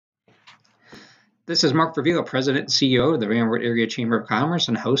This is Mark Vervilo, President and CEO of the Van Wert Area Chamber of Commerce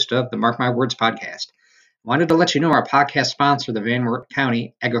and host of the Mark My Words podcast. Wanted to let you know our podcast sponsor, the Van Wert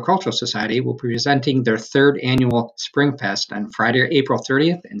County Agricultural Society, will be presenting their third annual Spring Fest on Friday, April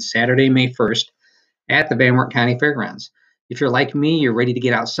 30th and Saturday, May 1st at the Van Wert County Fairgrounds. If you're like me, you're ready to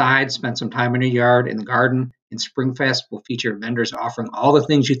get outside, spend some time in your yard, in the garden, and SpringFest will feature vendors offering all the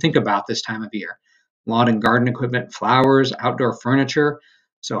things you think about this time of year. Lawn and garden equipment, flowers, outdoor furniture.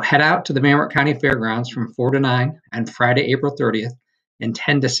 So head out to the Van Wert County Fairgrounds from 4 to 9 on Friday, April 30th, and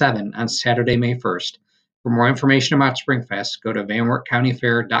 10 to 7 on Saturday, May 1st. For more information about SpringFest, go to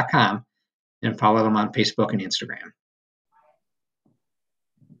vanwertcountyfair.com and follow them on Facebook and Instagram.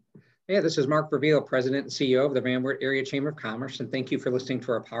 Hey, this is Mark Vervilo, President and CEO of the Van Wert Area Chamber of Commerce, and thank you for listening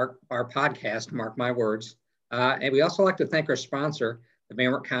to our podcast, Mark My Words. And we also like to thank our sponsor, the Van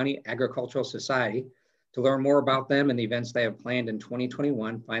Wert County Agricultural Society. To learn more about them and the events they have planned in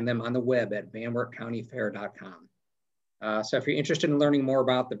 2021, find them on the web at vanwertcountyfair.com. So if you're interested in learning more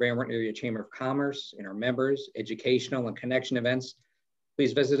about the Van Wert Area Chamber of Commerce and our members, educational and connection events,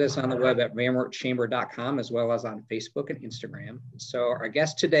 please visit us on the web at vanwertchamber.com as well as on Facebook and Instagram. So our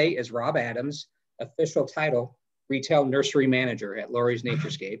guest today is Rob Adams, official title, Retail Nursery Manager at Lawry's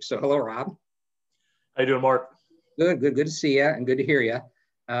Naturescape. So hello, Rob. How you doing, Mark? Good to see you and good to hear you.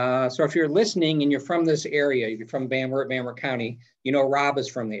 So if you're listening and you're from this area, you're from Van Wert County, you know Rob is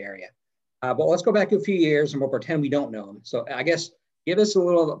from the area. But let's go back a few years and we'll pretend we don't know him. So I guess give us a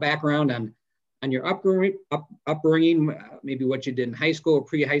little background on your upbringing, maybe what you did in high school,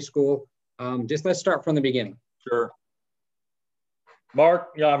 pre-high school. Just let's start from the beginning. Sure.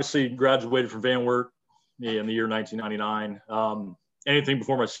 Mark, obviously graduated from Van Wert in the year 1999. Anything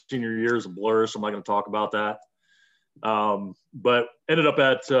before my senior year is a blur, so I'm not going to talk about that. But ended up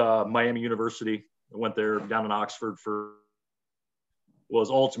at Miami University. I went there down in Oxford was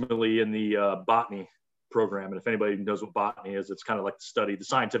ultimately in the botany program. And if anybody knows what botany is, it's kind of like the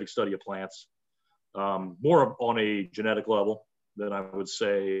scientific study of plants. More on a genetic level than I would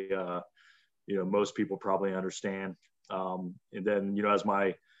say, most people probably understand. And then,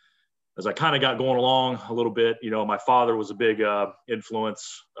 as I kind of got going along a little bit, my father was a big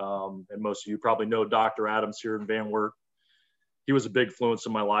influence. And most of you probably know Dr. Adams here in Van Wert. He was a big influence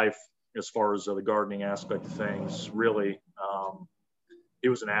in my life as far as the gardening aspect of things, really. He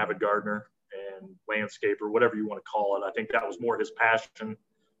was an avid gardener and landscaper, whatever you want to call it. I think that was more his passion,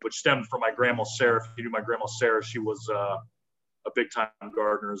 which stemmed from my grandma Sarah. If you knew my grandma Sarah, she was a big time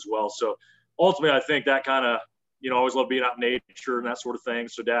gardener as well. So ultimately, I think that kind of, I always loved being out in nature and that sort of thing.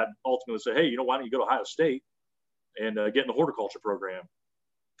 So Dad ultimately said, hey, why don't you go to Ohio State and get in the horticulture program?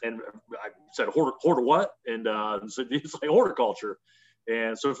 And I said, horta what? And so he's like, horticulture.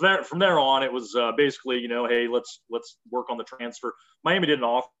 And so from there on, it was basically, hey, let's work on the transfer. Miami didn't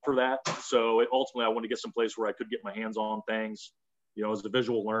offer that. So ultimately, I wanted to get someplace where I could get my hands on things. As a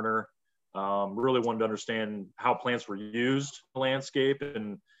visual learner, really wanted to understand how plants were used in the landscape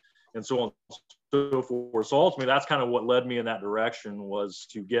and so on and so forth. So ultimately, that's kind of what led me in that direction, was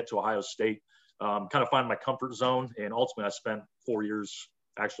to get to Ohio State, kind of find my comfort zone. And ultimately, I spent 4 years,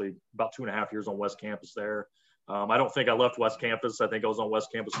 actually about 2.5 years on West Campus there. I don't think I left West Campus. I think I was on West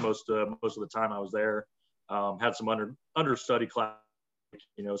Campus most of the time I was there. Had some understudy class,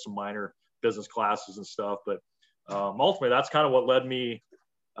 some minor business classes and stuff. But ultimately, that's kind of what led me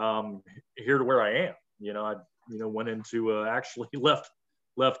here to where I am. I went into actually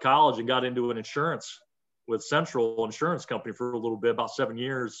left college and got into an insurance with Central Insurance Company for a little bit, about 7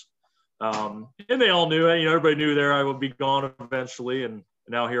 years. And they all knew it. Everybody knew there I would be gone eventually. And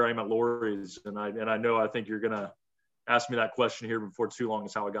now here I am at Lawry's. And I think you're going to ask me that question here before too long,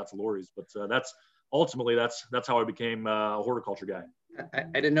 is how I got to Lawry's. But that's how I became a horticulture guy. I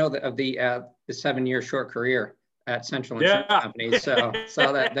didn't know that of the 7-year short career at Central Insurance Company. So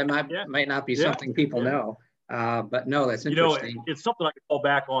that might not be something people know. But no, that's interesting. It's something I can fall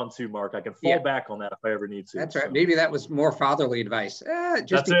back on too, Mark. I can fall back on that if I ever need to. That's right. So. Maybe that was more fatherly advice,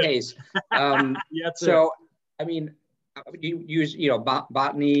 just in case. So, I mean, you use,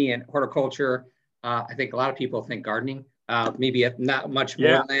 botany and horticulture. I think a lot of people think gardening, maybe not much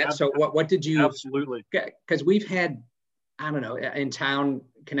more than that. So what did you? Absolutely. Because we've had, I don't know, in town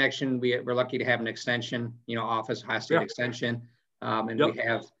connection, we're lucky to have an extension, office, Ohio State Extension. And we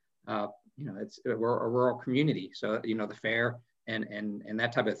have, we're a rural community. So, the fair and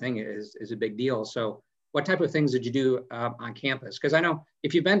that type of thing is a big deal. So what type of things did you do on campus? Because I know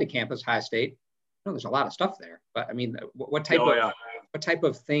if you've been to campus, Ohio State, there's a lot of stuff there. But I mean, what type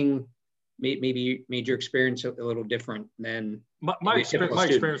of thing maybe made your experience a little different than my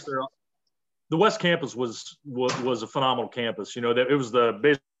experience there? The West Campus was a phenomenal campus. It was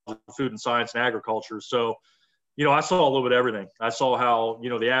of Food and Science and Agriculture. So, I saw a little bit of everything. I saw how,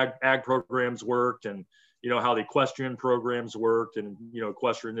 the ag programs worked, and, how the equestrian programs worked, and,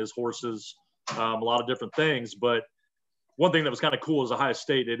 equestrian is horses, a lot of different things. But one thing that was kind of cool is Ohio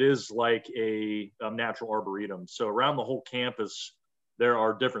State, it is like a natural arboretum. So around the whole campus, there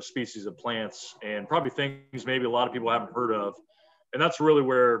are different species of plants, and probably things maybe a lot of people haven't heard of. And that's really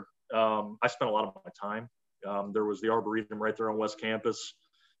where I spent a lot of my time. There was the Arboretum right there on West Campus,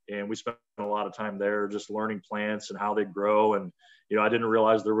 and we spent a lot of time there just learning plants and how they grow. And, I didn't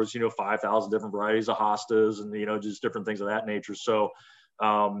realize there was, 5,000 different varieties of hostas and, just different things of that nature. So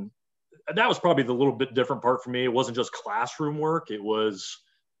that was probably the little bit different part for me. It wasn't just classroom work. It was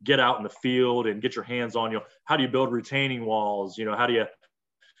get out in the field and get your hands on, how do you build retaining walls? How do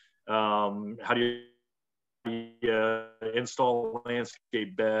you install a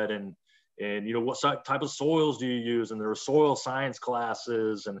landscape bed, and what type of soils do you use? And there were soil science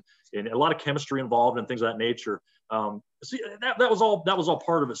classes and a lot of chemistry involved and things of that nature. See, that was all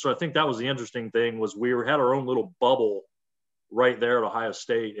part of it. So I think that was the interesting thing, was we had our own little bubble right there at Ohio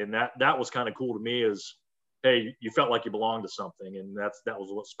State, and that was kind of cool to me. Is, hey, you felt like you belonged to something, and that was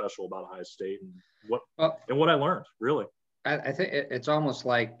what's special about Ohio State, and what I learned, really. I think it's almost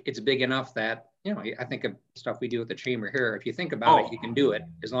like it's big enough that, I think of stuff we do at the chamber here. If you think about it, you can do it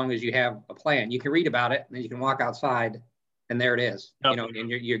as long as you have a plan. You can read about it, and then you can walk outside, and there it is. Yep. And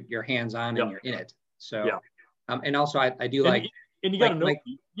you're hands on, and Yep. you're in it. So, yeah. And also I do and you got to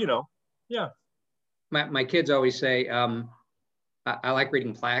know, yeah. My kids always say, I like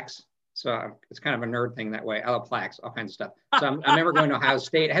reading plaques. So it's kind of a nerd thing that way. I love plaques, all kinds of stuff. So I remember going to Ohio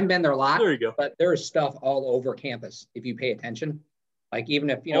State. I haven't been there a lot. There you go. But there's stuff all over campus if you pay attention. Like even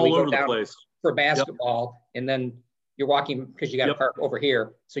if, all we over go the down place for basketball, yep. And then you're walking because you got to yep. park over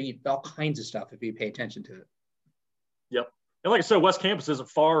here. So you all kinds of stuff if you pay attention to it. Yep. And like I said, West Campus isn't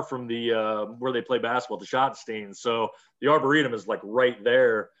far from the where they play basketball, the Schottenstein. So the Arboretum is like right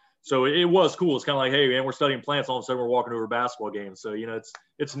there. So it was cool. It's kind of like, hey, man, we're studying plants. All of a sudden, we're walking to a basketball game. So,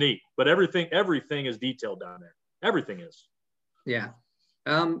 it's neat. But everything is detailed down there. Everything is. Yeah.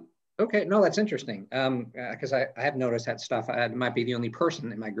 Okay. No, that's interesting. Because I have noticed that stuff. I might be the only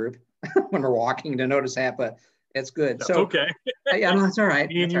person in my group when we're walking to notice that, but it's good. That's so okay. Yeah, no, that's all right.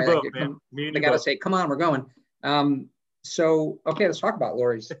 Me and you both, man. I got to say, come on, we're going. So, okay, let's talk about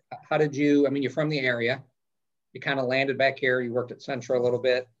Lori's. How did you, you're from the area. You kind of landed back here. You worked at Central a little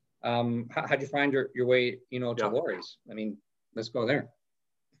bit. How'd you find your way, to Lori's? Let's go there.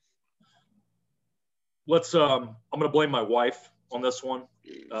 I'm going to blame my wife on this one.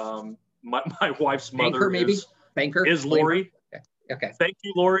 My wife's mother is Lori. Okay. Thank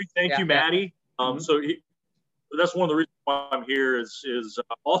you, Lori. Thank you, Maddie. Mm-hmm. So that's one of the reasons why I'm here is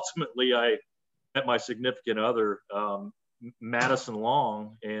ultimately I met my significant other, Madison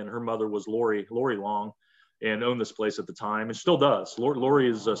Long, and her mother was Lori Long, and owned this place at the time, and still does. Lori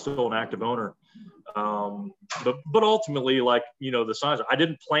is still an active owner. But ultimately, like, the signs, I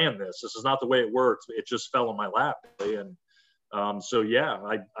didn't plan this. This is not the way it works. It just fell in my lap. And so, yeah,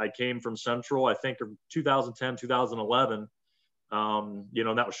 I came from Central, I think in 2010, 2011. And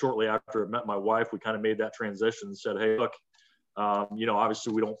that was shortly after I met my wife. We kind of made that transition and said, hey, look,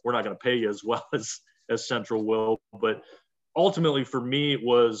 obviously we're not going to pay you as well as Central will. But ultimately for me, it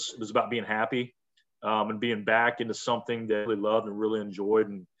was about being happy. And being back into something that I really loved and really enjoyed.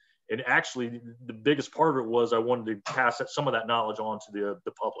 And actually, the biggest part of it was I wanted to pass some of that knowledge on to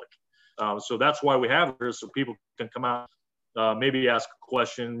the public. So that's why we have it here, so people can come out, maybe ask a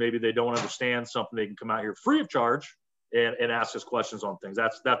question. Maybe they don't understand something. They can come out here free of charge and ask us questions on things.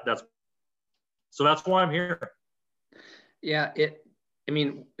 So that's why I'm here. Yeah,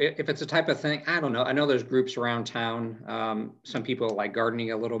 if it's a type of thing, I don't know. I know there's groups around town. Some people like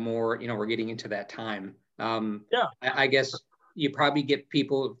gardening a little more. We're getting into that time. Yeah. I guess you probably get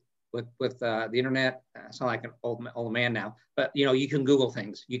people with the internet. I sound like an old man now, but you can Google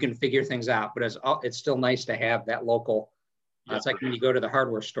things. You can figure things out. But it's still nice to have that local. It's like when you go to the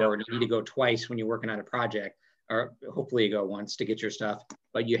hardware store and you need to go twice when you're working on a project, or hopefully you go once to get your stuff.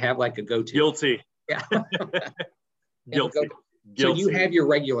 But you have like a go-to. Guilty. Yeah. Guilty. So you have your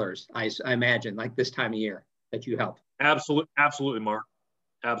regulars, I imagine, like this time of year that you help. Absolutely, Mark.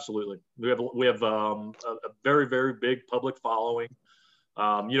 Absolutely. We have a very, very big public following.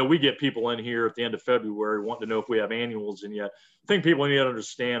 We get people in here at the end of February wanting to know if we have annuals, and yet I think people need to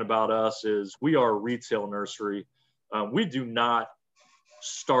understand about us is we are a retail nursery. We do not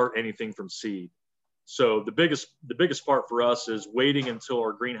start anything from seed. So the biggest part for us is waiting until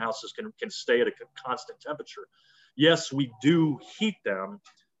our greenhouses can stay at a constant temperature. Yes, we do heat them,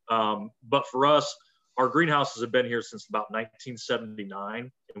 but for us, our greenhouses have been here since about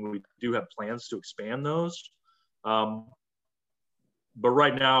 1979, and we do have plans to expand those. But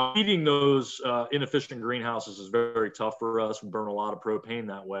right now, feeding those inefficient greenhouses is very tough for us. We burn a lot of propane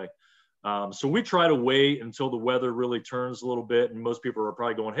that way. So we try to wait until the weather really turns a little bit. And most people are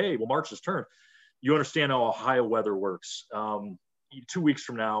probably going, hey, well, March has turned. You understand how Ohio weather works. 2 weeks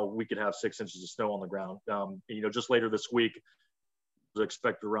from now, we could have 6 inches of snow on the ground. Just later this week, was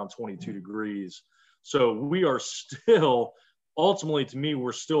expected around 22 degrees. So we are still, ultimately to me,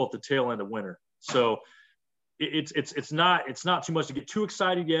 we're still at the tail end of winter. So it's not too much to get too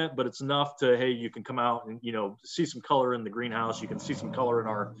excited yet, but it's enough to, hey, you can come out and see some color in the greenhouse. You can see some color in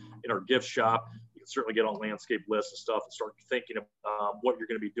our gift shop. You can certainly get on landscape lists and stuff and start thinking of what you're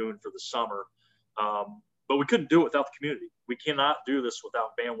going to be doing for the summer. But we couldn't do it without the community. We cannot do this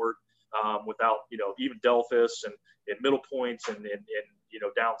without Van Wert, without even Delphus and Middle Point and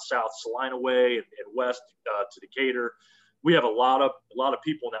down south Salina Way and west to Decatur. We have a lot of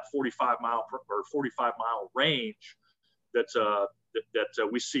people in that 45 mile range that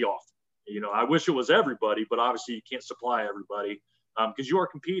we see often. I wish it was everybody, but obviously you can't supply everybody because you are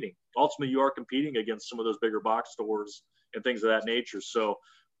competing. Ultimately, you are competing against some of those bigger box stores and things of that nature. So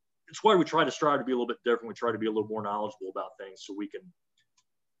it's why we try to strive to be a little bit different. We try to be a little more knowledgeable about things so we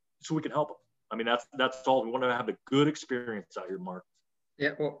can help them. I mean, that's all. We want to have a good experience out here, Mark.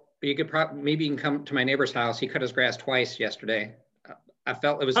 Yeah, well, you could maybe you can come to my neighbor's house. He cut his grass twice yesterday. I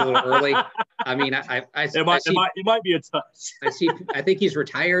felt it was a little early. I mean, it might be a touch. I think he's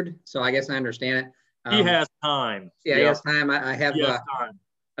retired, so I guess I understand it. He has time. Yeah, he has time. I have time.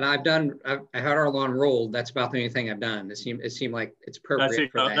 And I had our lawn rolled. That's about the only thing I've done. It seemed like it's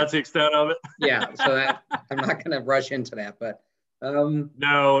appropriate for that. That's the extent of it. Yeah, so I'm not going to rush into that, but.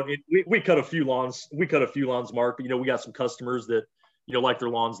 No, we cut a few lawns. We cut a few lawns, Mark. But, we got some customers that like their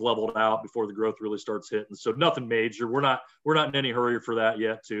lawns leveled out before the growth really starts hitting. So nothing major. We're not in any hurry for that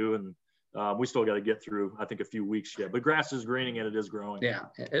yet, too. And we still got to get through, I think, a few weeks yet. But grass is greening and it is growing. Yeah.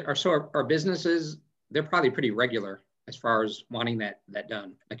 So our businesses, they're probably pretty regular as far as wanting that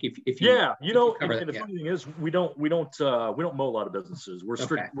done. Like if you and the funny thing is we don't mow a lot of businesses. We're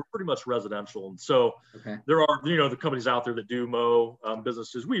pretty much residential, and so there are the companies out there that do mow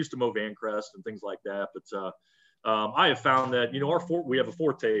businesses. We used to mow Vancrest and things like that, but I have found that we have a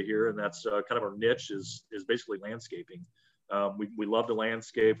forte here, and that's kind of our niche is basically landscaping. We love to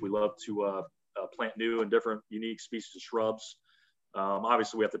landscape. We love to plant new and different unique species of shrubs.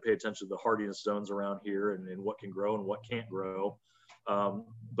 Obviously, we have to pay attention to the hardiness zones around here and what can grow and what can't grow.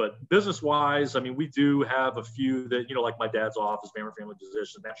 But business-wise, I mean, we do have a few that, like my dad's office, Van Family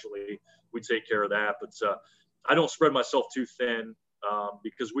Physician. Naturally, we take care of that. But I don't spread myself too thin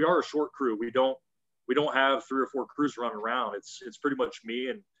because we are a short crew. We don't have 3 or 4 crews running around. It's pretty much me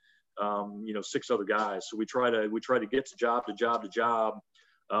and 6 other guys. So we try to get to job to job to job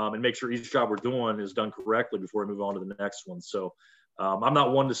and make sure each job we're doing is done correctly before we move on to the next one. So I'm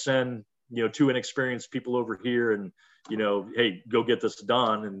not one to send 2 inexperienced people over here and hey, go get this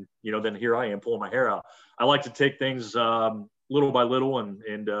done, and then here I am pulling my hair out. I like to take things little by little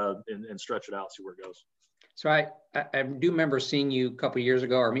and stretch it out, see where it goes. So I do remember seeing you a couple of years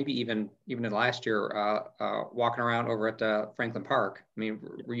ago, or maybe even last year, walking around over at Franklin Park. I mean,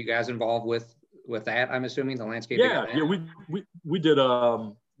 were you guys involved with that? I'm assuming the landscaping. Yeah, we did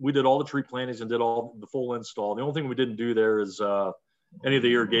all the tree plantings and did all the full install. The only thing we didn't do there is any of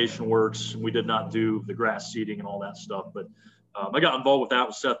the irrigation works. We did not do the grass seeding and all that stuff. But I got involved with that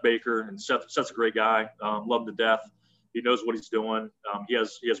with Seth Baker, and Seth's a great guy. Love him to death. He knows what he's doing. He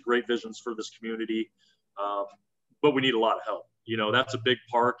has great visions for this community. But we need a lot of help. That's a big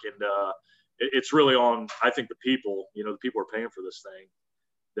park, and it's really on, I think, the people. The people are paying for this thing,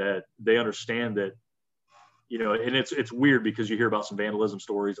 that they understand that. And it's weird because you hear about some vandalism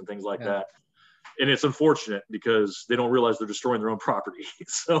stories and things like that. And it's unfortunate because they don't realize they're destroying their own property.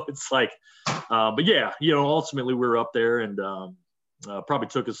 So it's like, but yeah, ultimately we were up there, and probably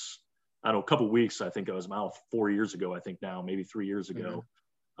took us, I don't know, a couple of weeks. I think it was about 4 years ago, I think now, maybe 3 years ago.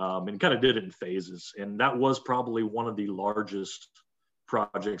 And kind of did it in phases. And that was probably one of the largest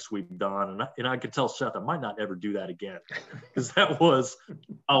projects we've done. And I could tell Seth, I might not ever do that again because that was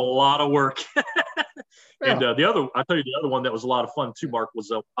a lot of work. And I'll tell you the other one that was a lot of fun too, Mark,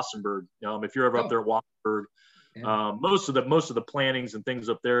 was Wassenberg. If you're ever up there at Wassenberg, most of the plantings and things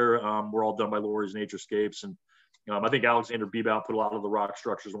up there were all done by Lori's Naturescapes. And I think Alexander Bebout put a lot of the rock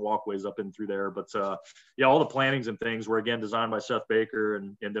structures and walkways up in through there. But all the plantings and things were again designed by Seth Baker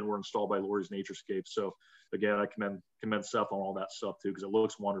and then were installed by Lori's Naturescapes. So again, I commend Seth on all that stuff too, because it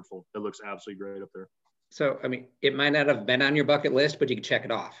looks wonderful. It looks absolutely great up there. So I mean, it might not have been on your bucket list, but you can check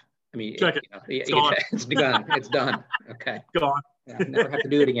it off. I mean, Check it. It's gone. It's done. It's done. Okay. Gone. Yeah, never have to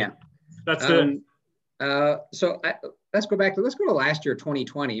do it again. That's it. Let's go to last year,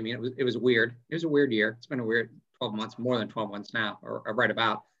 2020. I mean, it was weird. It was a weird year. It's been a weird 12 months, more than 12 months now, or right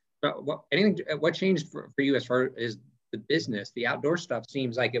about. But what changed for you as far as the business? The outdoor stuff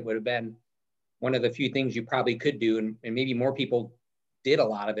seems like it would have been one of the few things you probably could do, and maybe more people did a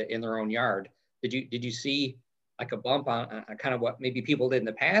lot of it in their own yard. Did you see like a bump on kind of what maybe people did in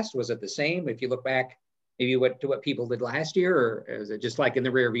the past? Was it the same? If you look back, maybe what people did last year, or is it just like in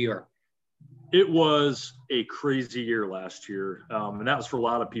the rear view? It was a crazy year last year, and that was for a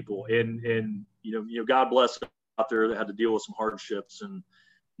lot of people. And God bless out there that had to deal with some hardships. And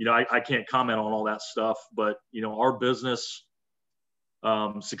I can't comment on all that stuff, but our business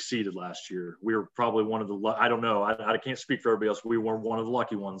succeeded last year. We were probably one of the, I don't know, I can't speak for everybody else. We were one of the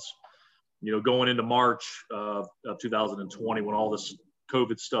lucky ones. Going into March of 2020, when all this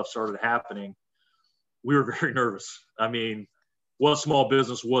COVID stuff started happening, we were very nervous. I mean, what small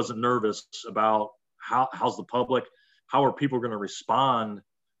business wasn't nervous about how's the public, how are people going to respond,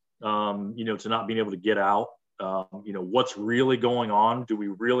 to not being able to get out, what's really going on? Do we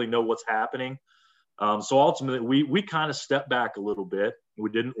really know what's happening? So ultimately, we kind of stepped back a little bit.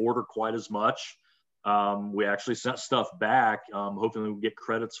 We didn't order quite as much. We actually sent stuff back, hoping we would get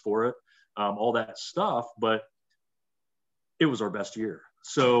credits for it, all that stuff. But it was our best year.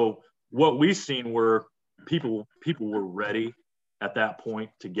 So what we seen were people were ready at that point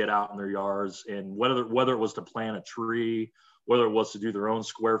to get out in their yards, and whether it was to plant a tree, whether it was to do their own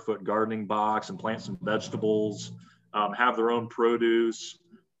square foot gardening box and plant some vegetables, have their own produce,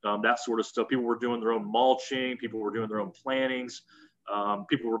 that sort of stuff. People were doing their own mulching. People were doing their own plantings.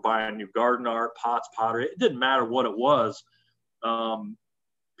 People were buying new garden art, pots, pottery. It didn't matter what it was.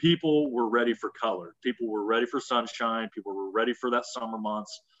 People were ready for color. People were ready for sunshine. People were ready for that summer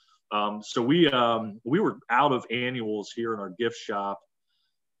months. So we were out of annuals here in our gift shop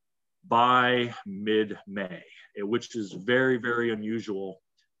by mid-May, which is very, very unusual.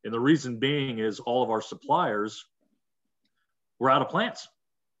 And the reason being is all of our suppliers were out of plants.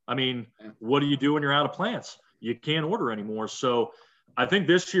 I mean, what do you do when you're out of plants? You can't order anymore. So I think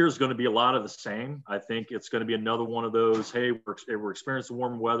this year is going to be a lot of the same. I think it's going to be another one of those, hey, we're experiencing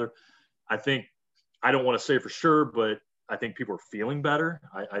warm weather. I don't want to say for sure, but I think people are feeling better.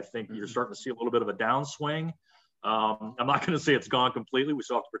 I think you're starting to see a little bit of a downswing. I'm not going to say it's gone completely. We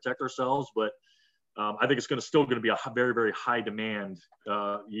still have to protect ourselves, but I think it's still going to be a very, very high demand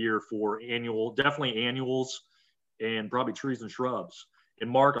year for definitely annuals, and probably trees and shrubs. And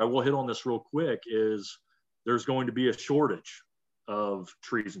Mark, I will hit on this real quick, is there's going to be a shortage of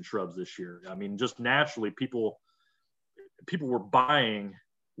trees and shrubs this year. I mean, just naturally, people were buying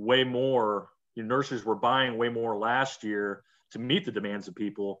way more. Nurseries were buying way more last year to meet the demands of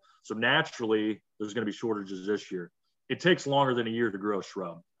people. So naturally, there's going to be shortages this year. It takes longer than a year to grow a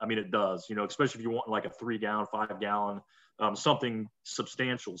shrub. I mean, it does, especially if you want like a 3-gallon, 5-gallon, something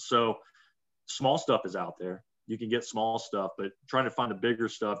substantial. So small stuff is out there. You can get small stuff, but trying to find the bigger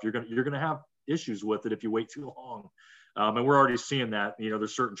stuff, you're going to have issues with it if you wait too long. And we're already seeing that.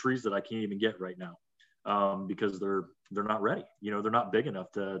 There's certain trees that I can't even get right now because they're not ready. They're not big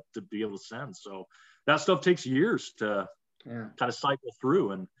enough to be able to send. So that stuff takes years to kind of cycle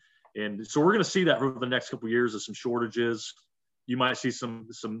through. And so we're going to see that over the next couple of years of some shortages. You might see some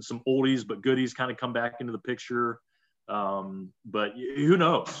oldies but goodies kind of come back into the picture. But who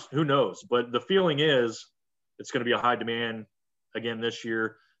knows? But the feeling is it's going to be a high demand again this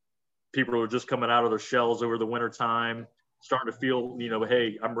year. People are just coming out of their shells over the winter time, starting to feel,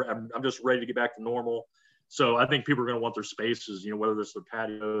 hey, I'm just ready to get back to normal. So I think people are going to want their spaces, whether it's their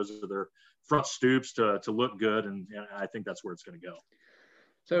patios or their front stoops to look good. And I think that's where it's going to go.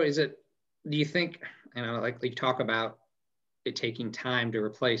 So do you think, like you talk about it taking time to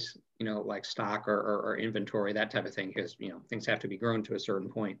replace, like stock or inventory, that type of thing, because, things have to be grown to a certain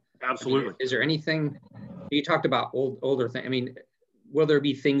point. Absolutely. Is there anything, you talked about older things. I mean, will there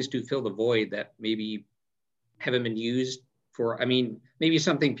be things to fill the void that maybe haven't been used for, maybe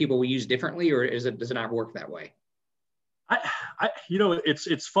something people will use differently, or does it not work that way?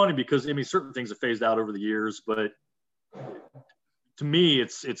 It's funny because, certain things have phased out over the years, but to me,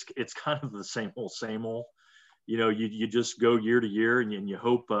 it's kind of the same old. You just go year to year and you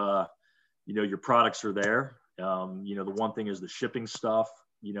hope, your products are there. The one thing is the shipping stuff.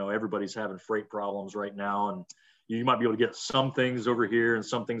 Everybody's having freight problems right now, and you might be able to get some things over here and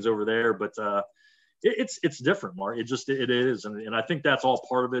some things over there, but it's different, Mark. It is. And I think that's all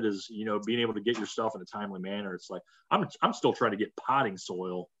part of it is, being able to get your stuff in a timely manner. It's like, I'm still trying to get potting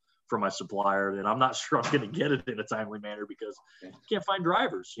soil from my supplier, then I'm not sure I'm going to get it in a timely manner because you can't find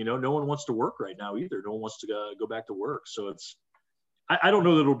drivers. You know, no one wants to work right now either. No one wants to go back to work. So I don't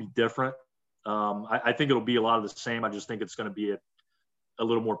know that it'll be different. I think it'll be a lot of the same. I just think it's going to be a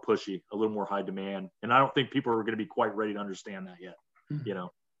little more pushy, a little more high demand. And I don't think people are going to be quite ready to understand that yet, you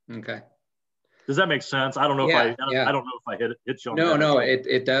know? Okay. Does that make sense? I don't know I don't know if I hit you on that. No,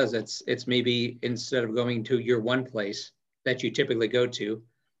 it does. It's maybe instead of going to your one place that you typically go to,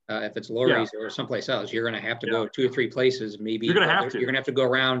 if it's Lori's or someplace else, you're going to have to go 2 or 3 places. Maybe you're going to have to. You're going to have to go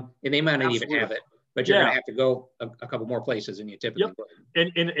around, and they might not even have it, but you're going to have to go a couple more places than you typically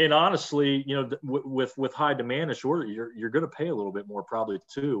would. And honestly, you know, with high demand and shorter, you're going to pay a little bit more probably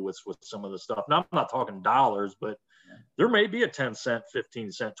too with some of the stuff. Now, I'm not talking dollars, but there may be a 10 cent,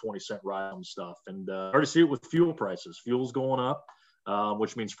 15 cent, 20 cent ride on stuff. And I already see it with fuel prices. Fuel's going up,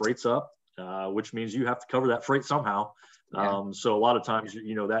 which means freight's up, which means you have to cover that freight somehow. So a lot of times,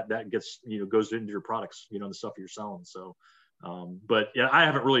 you know, that gets, you know, goes into your products, you know, the stuff you're selling. So, but yeah, I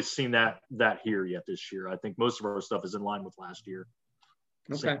haven't really seen that here yet this year. I think most of our stuff is in line with last year.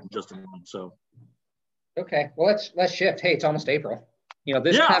 Okay. Just in line. So. Okay. Well, let's shift. Hey, it's almost April. You know,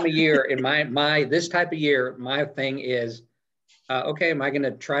 this time of year in this type of year, my thing is, okay, am I going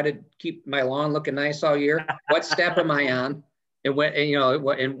to try to keep my lawn looking nice all year? What step am I on? And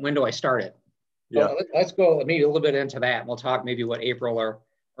when do I start it? Yeah. So let's go maybe a little bit into that. And we'll talk maybe what April or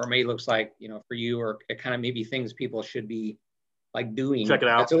May looks like, you know, for you, or kind of maybe things people should be like doing. Check it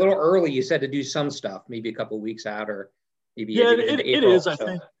out. It's a little early. You said to do some stuff, maybe a couple of weeks out, or maybe it is. I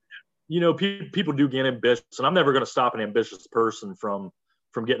think, you know, people do get ambitious, and I'm never going to stop an ambitious person from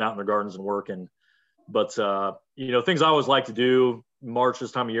getting out in their gardens and working. But you know, things I always like to do March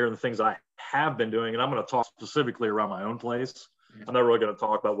this time of year, and the things I have been doing, and I'm going to talk specifically around my own place. I'm not really going to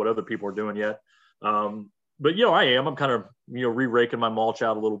talk about what other people are doing yet. But, you know, I'm kind of, you know, re-raking my mulch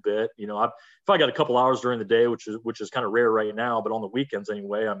out a little bit. You know, if I got a couple hours during the day, which is kind of rare right now, but on the weekends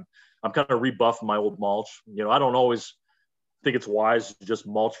anyway, I'm kind of rebuffing my old mulch. You know, I don't always think it's wise to just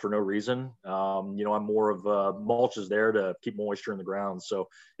mulch for no reason. You know, I'm more of mulch is there to keep moisture in the ground. So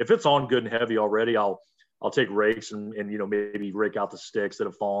if it's on good and heavy already, I'll take rakes and, you know, maybe rake out the sticks that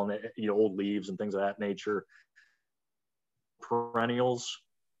have fallen, you know, old leaves and things of that nature. Perennials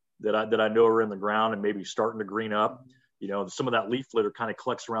that I know are in the ground and maybe starting to green up, you know, some of that leaf litter kind of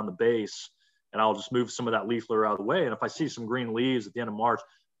collects around the base, and I'll just move some of that leaf litter out of the way. And if I see some green leaves at the end of March,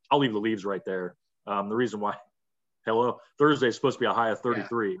 I'll leave the leaves right there. The reason why, Thursday is supposed to be a high of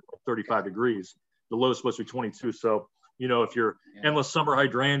 33, 35 degrees. The low is supposed to be 22. So, you know, if your endless summer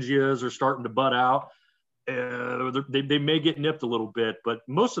hydrangeas are starting to bud out, they may get nipped a little bit, but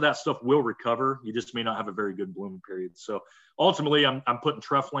most of that stuff will recover. You just may not have a very good bloom period. So ultimately, I'm putting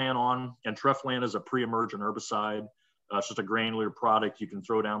Treflan on, and Treflan is a pre-emergent herbicide. It's just a granular product you can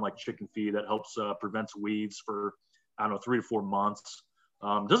throw down like chicken feed that helps prevents weeds for, 3 to 4 months.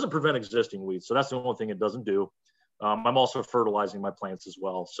 Doesn't prevent existing weeds, so that's the only thing it doesn't do. I'm also fertilizing my plants as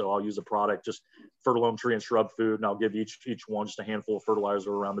well, so I'll use a product, just Fertilome Tree and Shrub Food, and I'll give each one just a handful of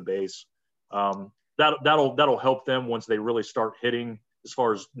fertilizer around the base. That'll help them once they really start hitting as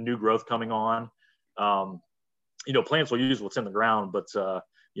far as new growth coming on. You know, plants will use what's in the ground, but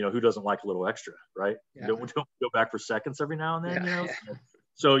you know, who doesn't like a little extra, right? Yeah. Don't go back for seconds every now and then. Yeah. You know?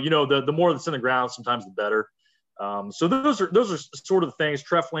 So you know, the more that's in the ground, sometimes the better. So those are sort of the things: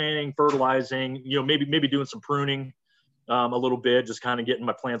 Treflaning, fertilizing. You know, maybe doing some pruning a little bit, just kind of getting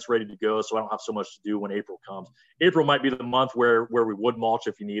my plants ready to go, so I don't have so much to do when April comes. April might be the month where we would mulch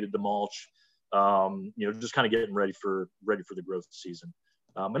if you needed to mulch. You know, just kind of getting ready for the growth season.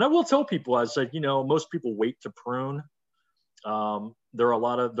 And I will tell people, I said, you know, most people wait to prune. There are a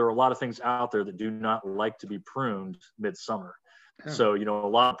lot of things out there that do not like to be pruned midsummer. So, you know, a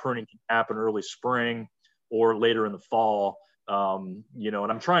lot of pruning can happen early spring or later in the fall. You know,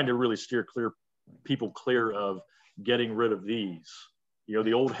 and I'm trying to really steer people clear of getting rid of these, you know,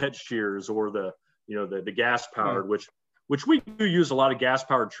 the old head shears or the gas powered, which we do use a lot of gas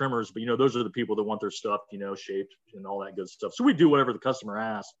powered trimmers, but you know, those are the people that want their stuff, you know, shaped and all that good stuff. So we do whatever the customer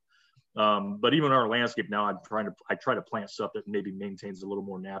asks. But even our landscape now, I try to plant stuff that maybe maintains a little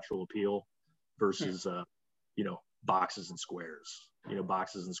more natural appeal versus, you know, boxes and squares.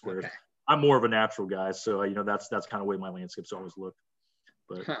 Okay. I'm more of a natural guy, so you know, that's kind of the way my landscapes always look.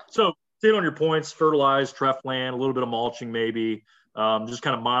 But so stay on your points: fertilize, Treflan, a little bit of mulching, maybe just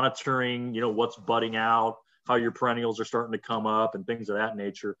kind of monitoring, you know, what's budding out, how your perennials are starting to come up, and things of that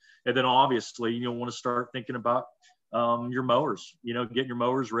nature. And then obviously, you know, want to start thinking about your mowers, you know, getting your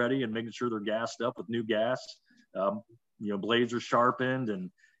mowers ready and making sure they're gassed up with new gas. You know, blades are sharpened, and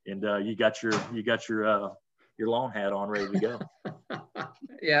you got your lawn hat on ready to go.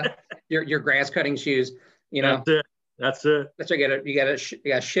 Yeah. Your grass cutting shoes, you know. That's it. That's it. That's what you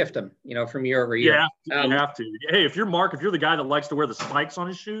gotta shift them, you know, from year over year. Yeah, you have to. Hey, if you're the guy that likes to wear the spikes on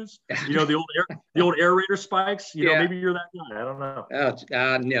his shoes, you know, the old aerator spikes, you know, maybe you're that guy. I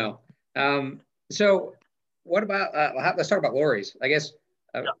don't know. No. So what about, let's talk about Lori's, I guess,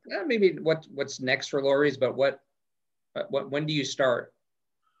 maybe what's next for Lori's, but when do you start?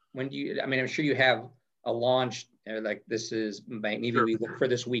 I mean, I'm sure you have a launch, like this is maybe we look for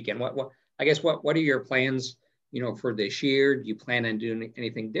this weekend. What are your plans, you know, for this year? Do you plan on doing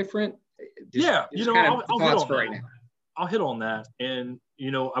anything different? I'll hit on that. And,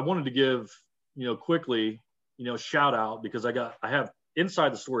 you know, I wanted to give, you know, quickly, you know, shout out, because I have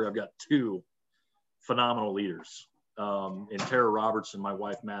inside the story, I've got two phenomenal leaders, in Tara Roberts and my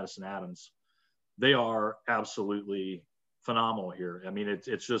wife, Madison Adams. They are absolutely phenomenal here. I mean,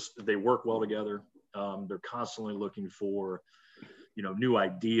 it's just, they work well together. They're constantly looking for, you know, new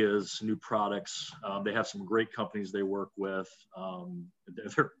ideas, new products. They have some great companies they work with.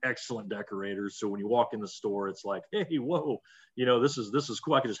 They're excellent decorators. So when you walk in the store, it's like, hey, whoa, you know, this is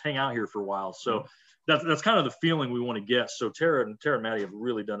cool. I could just hang out here for a while. So that's kind of the feeling we want to get. So Tara and Maddie have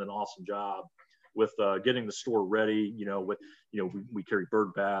really done an awesome job with getting the store ready. You know, we carry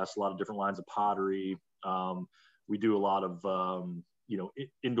bird bass, a lot of different lines of pottery. We do a lot of, you know,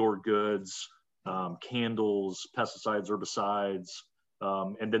 indoor goods, candles, pesticides, herbicides.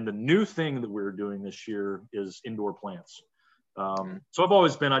 And then the new thing that we're doing this year is indoor plants. So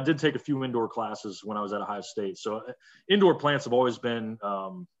I did take a few indoor classes when I was at Ohio State. So indoor plants have always been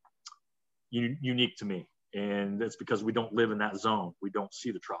unique to me. And that's because we don't live in that zone. We don't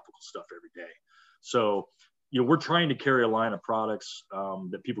see the tropical stuff every day. So, you know, we're trying to carry a line of products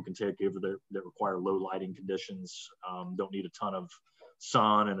that people can take over that require low lighting conditions, don't need a ton of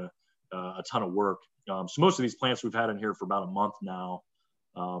sun and a ton of work. So most of these plants we've had in here for about a month now.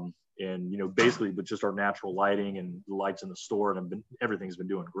 And, you know, basically with just our natural lighting and the lights in the store, and everything's been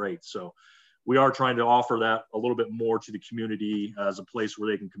doing great. So we are trying to offer that a little bit more to the community as a place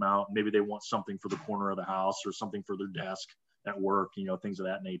where they can come out. Maybe they want something for the corner of the house or something for their desk at work, you know, things of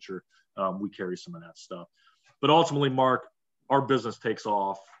that nature. We carry some of that stuff. But ultimately, Mark, our business takes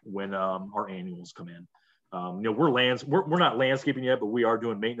off when our annuals come in. You know, we're not landscaping yet, but we are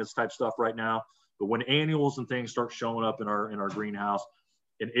doing maintenance type stuff right now. But when annuals and things start showing up in our greenhouse,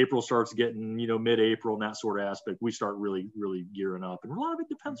 and April starts getting, you know, mid-April and that sort of aspect, we start really, really gearing up. And a lot of it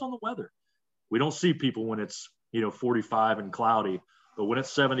depends on the weather. We don't see people when it's, you know, 45 and cloudy, but when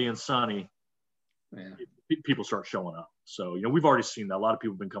it's 70 and sunny, people start showing up. So, you know, we've already seen that. A lot of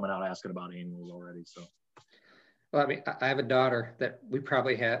people have been coming out asking about annuals already. So. Well, I mean, I have a daughter that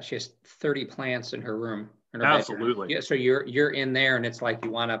she has 30 plants in her room. Absolutely. Yeah, so you're in there, and it's like you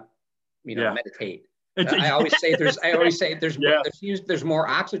want to, you know, meditate. I always say there's more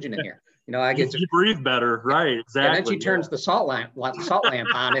oxygen in here. You know, you breathe better, right? Exactly. And then she turns the salt lamp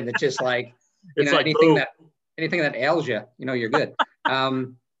on, and it's just like, you know, like anything that ails you, you know, you're good.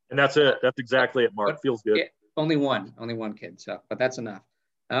 And that's it. That's exactly it, Mark. Feels good. Only one kid, so but that's enough.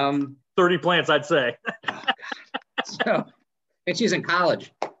 30 plants, I'd say. Oh, God. So, and she's in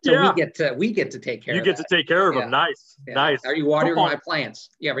college, so we get to take care. You get to take care of them. Nice. Are you watering my plants?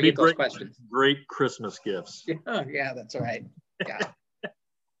 Yeah, we get those questions. Great Christmas gifts. Yeah, that's right. Yeah. But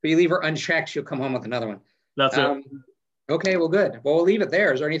you leave her unchecked, she'll come home with another one. That's it. Okay, well, good. Well, we'll leave it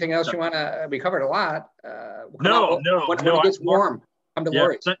there. Is there anything else you want to? We covered a lot. No. When it gets warm, come to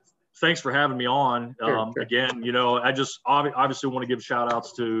Lori's. Thanks for having me on. Sure. Again, you know, I just obviously want to give shout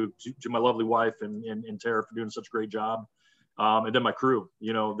outs to my lovely wife and Tara for doing such a great job. And then my crew,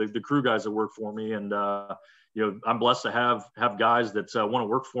 you know, the crew guys that work for me. And, you know, I'm blessed to have guys that want to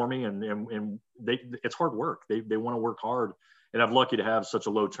work for me, and it's hard work. They want to work hard, and I'm lucky to have such a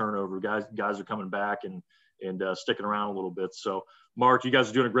low turnover. Guys are coming back and sticking around a little bit. So Mark, you guys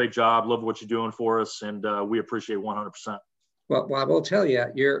are doing a great job. Love what you're doing for us. And we appreciate 100%. Well, I will tell you,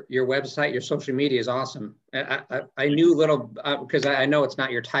 your website, your social media is awesome. And I knew little because I know it's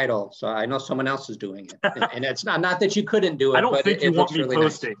not your title, so I know someone else is doing it. And it's not that you couldn't do it. I don't think you want me really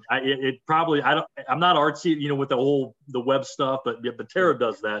posting. Nice. I'm not artsy, you know, with the web stuff, but Tara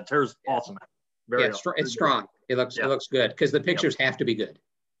does that. Tara's awesome. It's strong. It looks good because the pictures have to be good.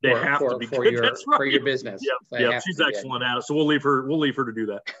 They have to be good. For your business. Yeah, she's excellent at it. So we'll leave her to do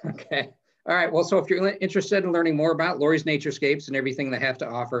that. Okay. All right. Well, so if you're interested in learning more about Lori's Naturescapes and everything they have to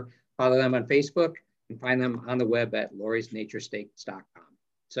offer, follow them on Facebook and find them on the web at lorisnaturescapes.com.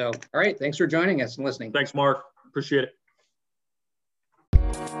 So, all right. Thanks for joining us and listening. Thanks, Mark. Appreciate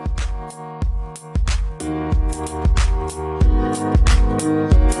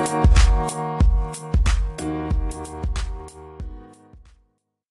it.